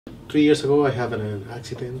3 years ago, I have an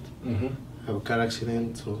accident. Mm-hmm. I have a car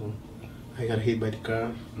accident, so I got hit by the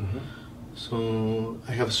car. Mm-hmm. So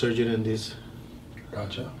I have surgery on this.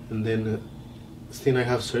 Gotcha. And then since I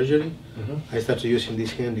have surgery, Mm-hmm. I started using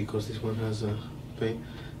this hand because this one has pain.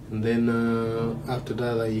 And then after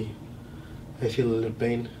that, I feel a little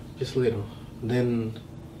pain, just a little. Then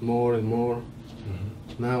more and more.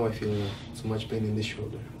 Mm-hmm. Now I feel so much pain in this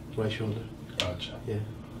shoulder, right shoulder. Gotcha. Yeah.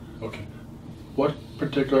 Okay. What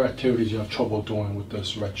particular activities do you have trouble doing with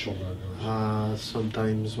this right shoulder of yours?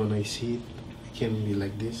 Sometimes when I sit, I can be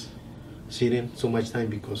like this, sitting so much time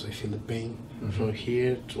because I feel the pain from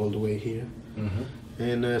here to all the way here. Mm-hmm.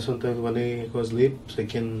 And sometimes when I go sleep, I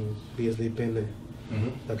can be sleeping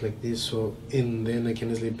like this. So and then I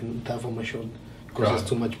can sleep on top of my shoulder because it's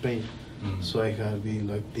too much pain. Mm-hmm. So I gotta be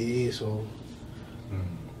like this or.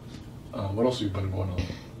 What else have you been going on?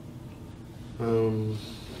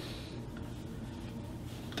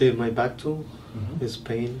 My back too is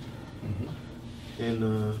pain, and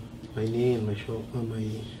my knee and my shoulder, my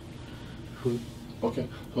foot. Okay,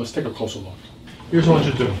 so let's take a closer look. Here's what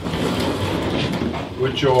you do.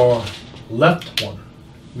 With your left one,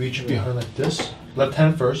 reach behind like this. Left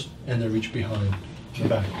hand first, and then reach behind the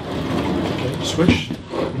back. Okay, switch.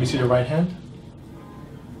 Let me see the right hand.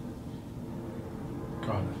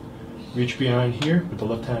 Got it. Reach behind here with the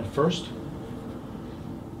left hand first.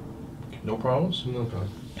 Okay, no problems? No problem.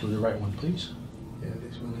 Do the right one, please. Yeah,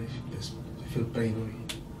 this one I feel pain on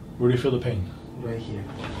it. Where do you feel the pain? Right here.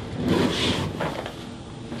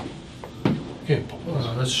 Okay,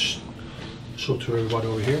 let's show to everybody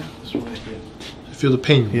over here. This one right here. Feel the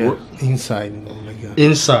pain? Yeah, inside, like a,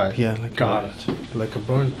 Inside? yeah, like Got it. Like a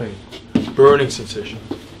burn pain. Burning sensation.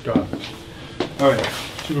 Got it. Alright,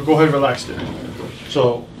 so you can go ahead and relax there.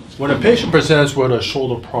 So, when a patient presents with a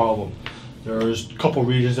shoulder problem, there's a couple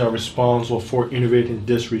regions that are responsible for innervating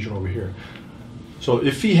this region over here. So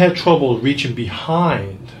if he had trouble reaching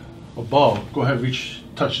behind, above, go ahead and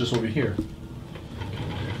touch this over here.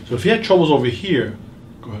 So if he had troubles over here,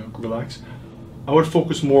 go ahead, relax. I would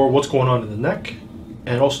focus more on what's going on in the neck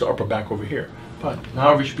and also the upper back over here. But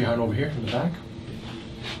now reach behind over here in the back.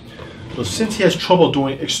 So since he has trouble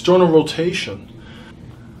doing external rotation,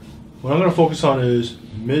 what I'm going to focus on is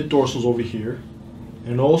mid dorsals over here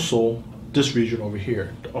and also this region over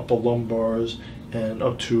here, the upper lumbars and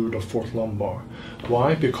up to the fourth lumbar.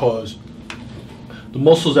 Why? Because the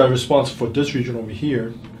muscles that are responsible for this region over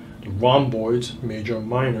here, the rhomboids, major and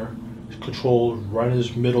minor, control right in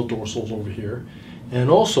his middle dorsals over here. And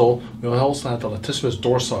also, we also have the latissimus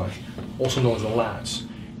dorsi, also known as the lats.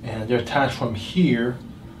 And they're attached from here,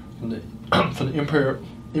 from the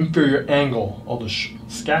inferior angle of the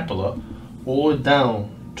scapula, all the way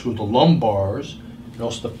down to the lumbars, and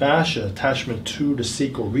also the fascia attachment to the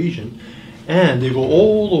sacral region. And they go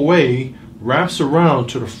all the way, wraps around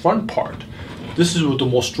to the front part. This is with the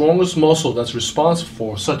most strongest muscle that's responsible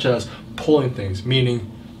for, such as pulling things, meaning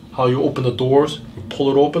how you open the doors, you pull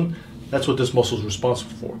it open. That's what this muscle is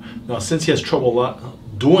responsible for. Now, since he has trouble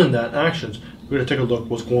doing that actions, we're going to take a look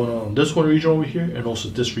what's going on in this one region over here and also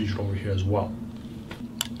this region over here as well.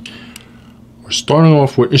 We're starting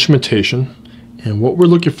off with instrumentation, and what we're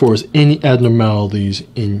looking for is any abnormalities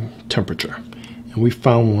in temperature. And we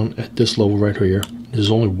found one at this level right here. There's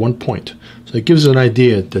only 1 point. So it gives us an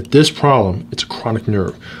idea that this problem, it's a chronic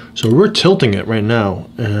nerve. So we're tilting it right now,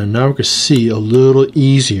 and now we can see a little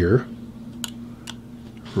easier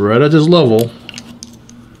right at this level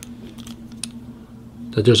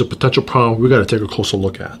that there's a potential problem we got to take a closer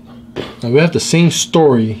look at. Now we have the same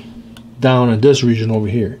story down in this region over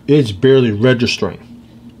here. It's barely registering.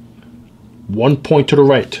 1 point to the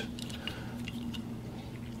right.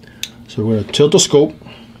 So we're going to tilt the scope.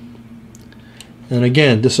 And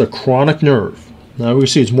again, this is a chronic nerve. Now we can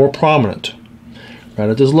see it's more prominent. Right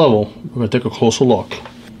at this level, we're going to take a closer look.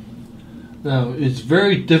 Now, it's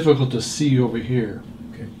very difficult to see over here.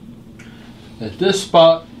 Okay. At this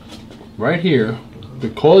spot, right here,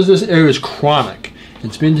 because this area is chronic,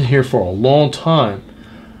 it's been here for a long time,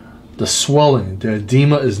 the swelling, the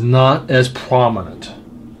edema is not as prominent.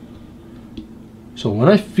 So when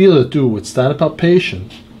I feel it do with static palpation,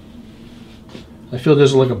 I feel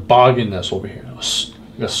there's like a bogginess over here,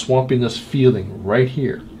 like a swampiness feeling right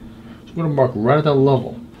here. So I'm going to mark right at that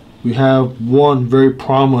level. We have one very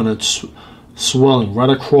prominent swelling right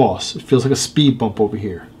across. It feels like a speed bump over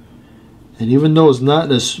here. And even though it's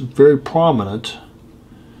not as very prominent,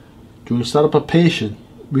 during static palpation,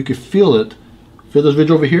 we could feel it. Feel this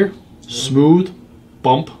ridge over here? Smooth,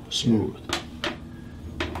 bump, smooth.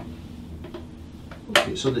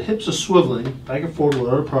 Okay, so the hips are swiveling back and forth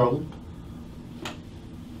without a problem.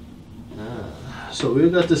 So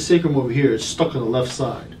we've got the sacrum over here. It's stuck on the left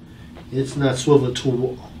side. It's not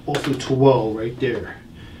swiveling awfully too well right there.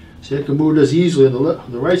 See, I can move this easily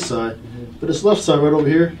on the right side, but this left side right over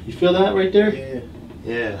here, you feel that right there? Yeah.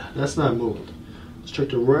 Yeah, that's not moving. Let's check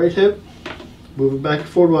the right hip. Move it back and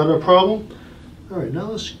forward without a problem. All right,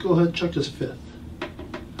 now let's go ahead and check this fifth.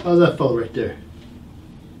 How's that feel right there?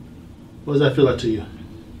 What does that feel like to you?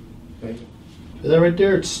 Okay. Is that right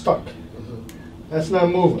there? It's stuck. That's not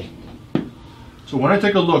moving. So when I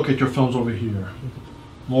take a look at your films over here,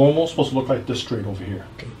 normal is supposed to look like this straight over here.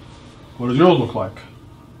 Okay. What does yours look like?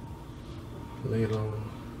 Little.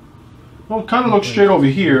 Well, it kind of looks straight over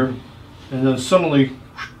here, and then suddenly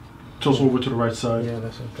tilts over to the right side. Yeah,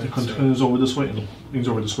 that's okay. It continues over this way and leans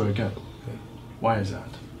over this way again. Okay. Why is that?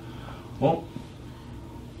 Well,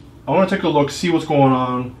 I want to take a look, see what's going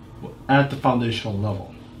on at the foundational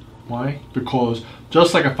level. Why? Because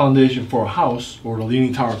just like a foundation for a house or the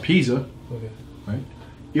Leaning Tower of Pisa, Okay. right?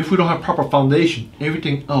 If we don't have proper foundation,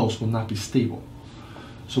 everything else will not be stable.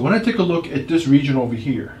 So when I take a look at this region over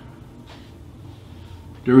here,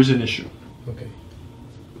 there is an issue. Okay.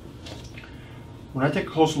 When I take a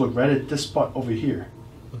closer look right at this spot over here,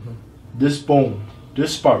 this bone,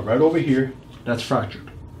 this spot right over here, that's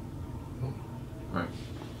fractured. Right.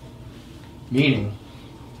 Meaning,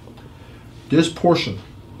 this portion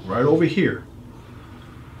right over here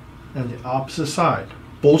and the opposite side,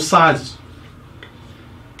 both sides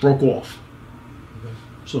broke off.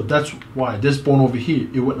 So that's why this bone over here,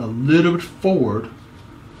 it went a little bit forward.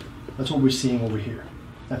 That's what we're seeing over here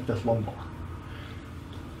at fifth lumbar.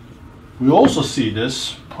 We also see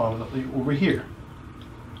this prominently over here.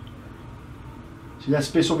 See that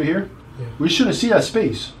space over here? Yeah. We shouldn't see that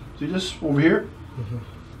space. See this over here?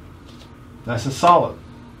 Nice and solid.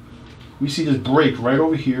 We see this break right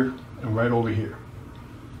over here and right over here.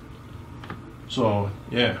 So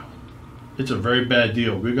yeah, it's a very bad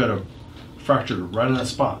deal. We got a fracture right in that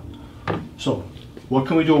spot. So what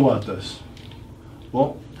can we do about this?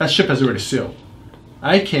 Well, that ship has already sailed.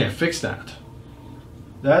 I can't fix that.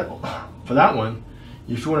 For that one,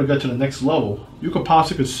 if you want to get to the next level, you could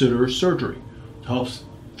possibly consider surgery to help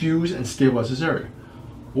fuse and stabilize this area.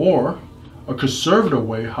 Or a conservative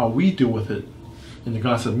way, how we deal with it in the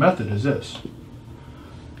Gonstead method, is this.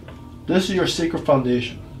 This is your sacral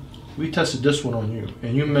foundation. We tested this one on you,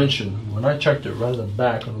 and you mentioned when I checked it right at the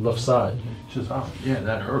back on the left side, she says, "Oh, yeah,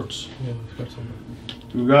 that hurts." Yeah, it's got some.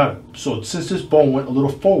 You got it. So since this bone went a little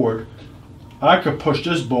forward, I could push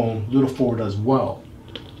this bone a little forward as well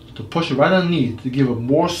to push it right underneath to give it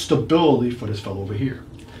more stability for this fellow over here.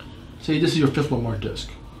 Say this is your fifth lumbar disc.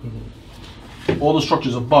 All the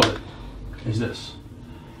structures above it is this.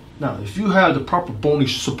 Now, if you have the proper bony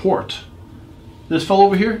support, this fellow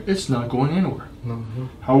over here, it's not going anywhere.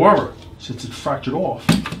 However, since it's fractured off,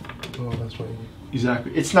 Oh, that's right.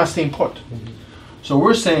 exactly, it's not staying put. So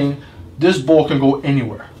we're saying this ball can go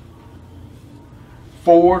anywhere.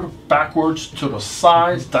 Forward, backwards, to the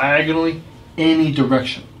sides, diagonally, any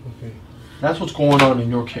direction. Okay. That's what's going on in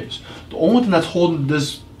your case. The only thing that's holding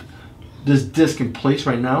this disc in place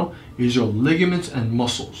right now is your ligaments and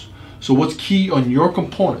muscles. So what's key on your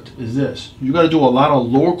component is this. You got to do a lot of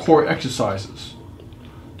lower core exercises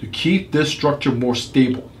to keep this structure more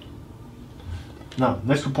stable. Now,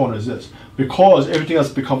 next component is this. Because everything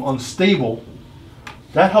has become unstable,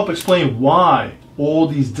 that helps explain why all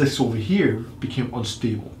these discs over here became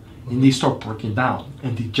unstable. And they start breaking down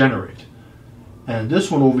and degenerate. And this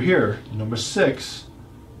one over here, number 6,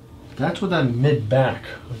 that's what that mid-back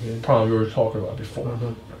problem we were talking about before.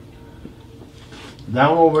 That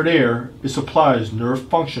one over there, it supplies nerve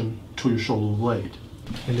function to your shoulder blade.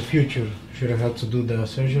 In the future, should I have to do the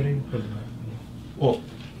surgery? Well,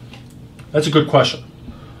 that's a good question.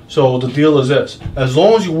 So the deal is this. As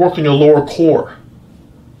long as you work on your lower core,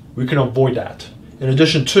 we can avoid that. In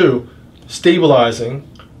addition to stabilizing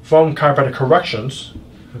from chiropractic corrections,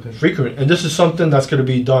 frequent, and this is something that's going to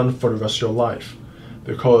be done for the rest of your life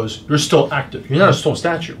because you're still active. You're not a stone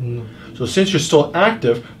statue. So since you're still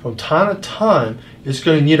active, from time to time, it's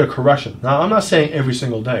going to need a correction. Now, I'm not saying every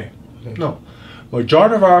single day. No.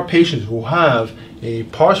 Majority of our patients who have a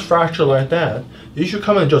partial fracture like that, they should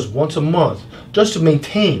come in just once a month just to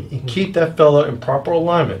maintain and keep that fella in proper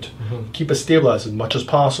alignment, keep it stabilized as much as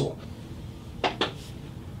possible.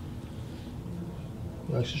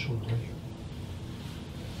 Relax the shoulder.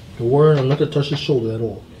 You're worrying and not to touch the shoulder at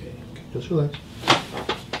all. Just relax.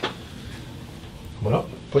 Come on up.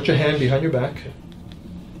 Put your hand behind your back.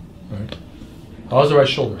 Right. How's the right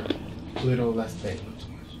shoulder? A little less pain, not so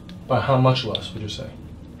much. By how much less would you say?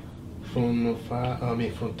 From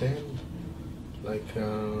 10, like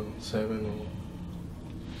 7 or.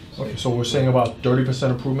 Okay, so we're saying about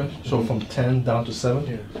 30% improvement. So from 10 down to 7.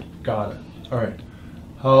 Yeah. Got it. All right.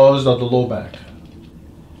 How's the low back?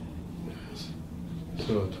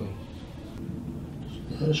 So too.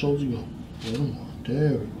 Let the shoulders go. A little more.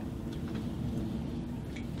 There we go.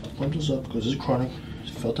 Pump this up because it's chronic.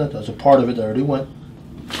 You felt that? That's a part of it that already went.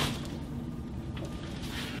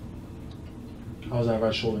 How's that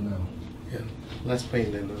right shoulder now? Yeah. Less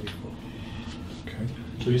pain than before. Okay.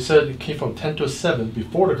 So you said it came from 10 to a 7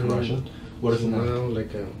 before the correction. What is it now? Now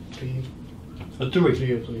like a 3. A 3.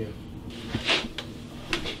 3 or 2, yeah.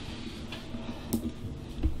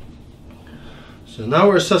 So now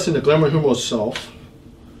we're assessing the glenohumeral itself.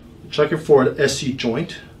 Checking for an SC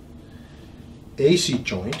joint, AC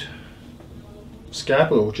joint,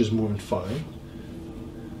 scapula, which is moving fine,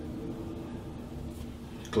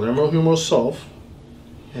 glenohumeral itself,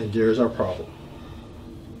 and there's our problem.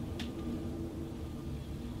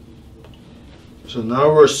 So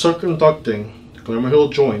now we're circumducting the glenohumeral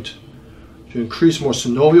joint to increase more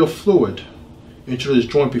synovial fluid into this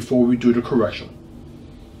joint before we do the correction.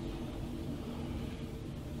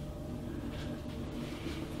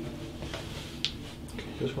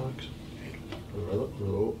 Just relax.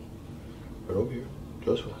 Right over here.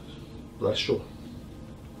 Just relax. Last shoulder.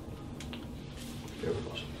 There it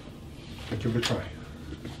goes. Give it a try.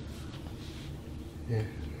 Yeah.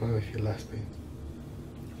 Now I feel less pain.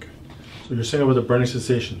 Okay. So you're saying about the burning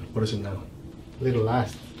sensation. What is it now? Little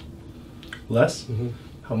less. Less? Mm-hmm.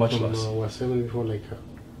 How much less? Was 7 before, like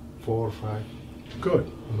 4 or 5. Good.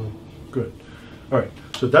 Mm-hmm. Good. All right.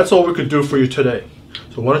 So that's all we could do for you today.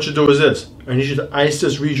 So what I want you to do is this. I need you to ice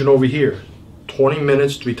this region over here. 20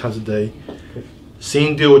 minutes, 3 times a day. Okay.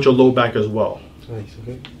 Same deal with your low back as well. Nice,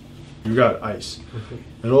 okay. You got ice. Okay.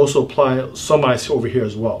 And also apply some ice over here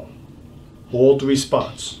as well. All 3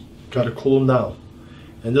 spots. Got to cool them down.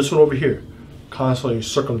 And this one over here. Constantly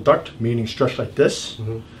circumduct, meaning stretch like this.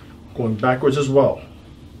 Mm-hmm. Going backwards as well.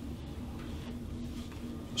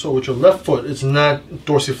 So with your left foot, it's not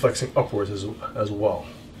dorsiflexing upwards as well.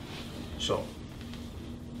 So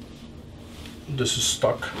this is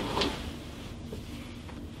stuck.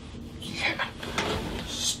 Yeah.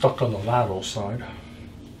 Stuck on the lateral side.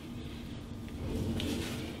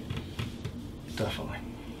 Definitely.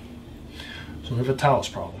 So we have a talus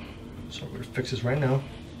problem. So we're going to fix this right now.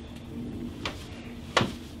 We're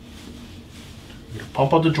going to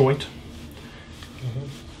pump out the joint.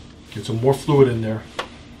 Get some more fluid in there.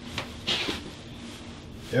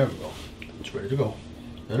 There we go. It's ready to go.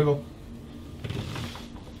 Let it go.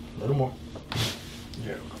 A little more.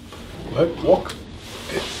 There we go. Let it walk.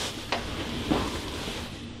 Okay.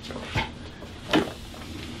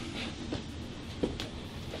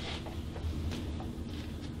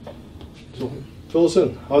 So, fill us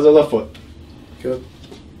in. How's that left foot? Good.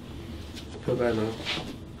 Feel better now.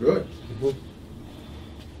 Good. Mm-hmm.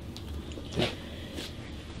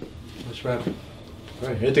 Much better. All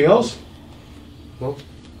right. Anything else? No?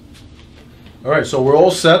 All right. So we're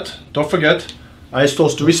all set. Don't forget, ice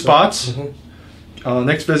those 3 spots. Mm-hmm.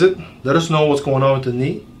 Next visit, let us know what's going on with the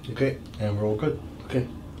knee, Okay. and we're all good. Okay.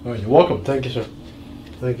 All right. You're welcome. Thank you, sir.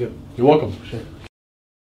 Thank you. You're welcome. Sure.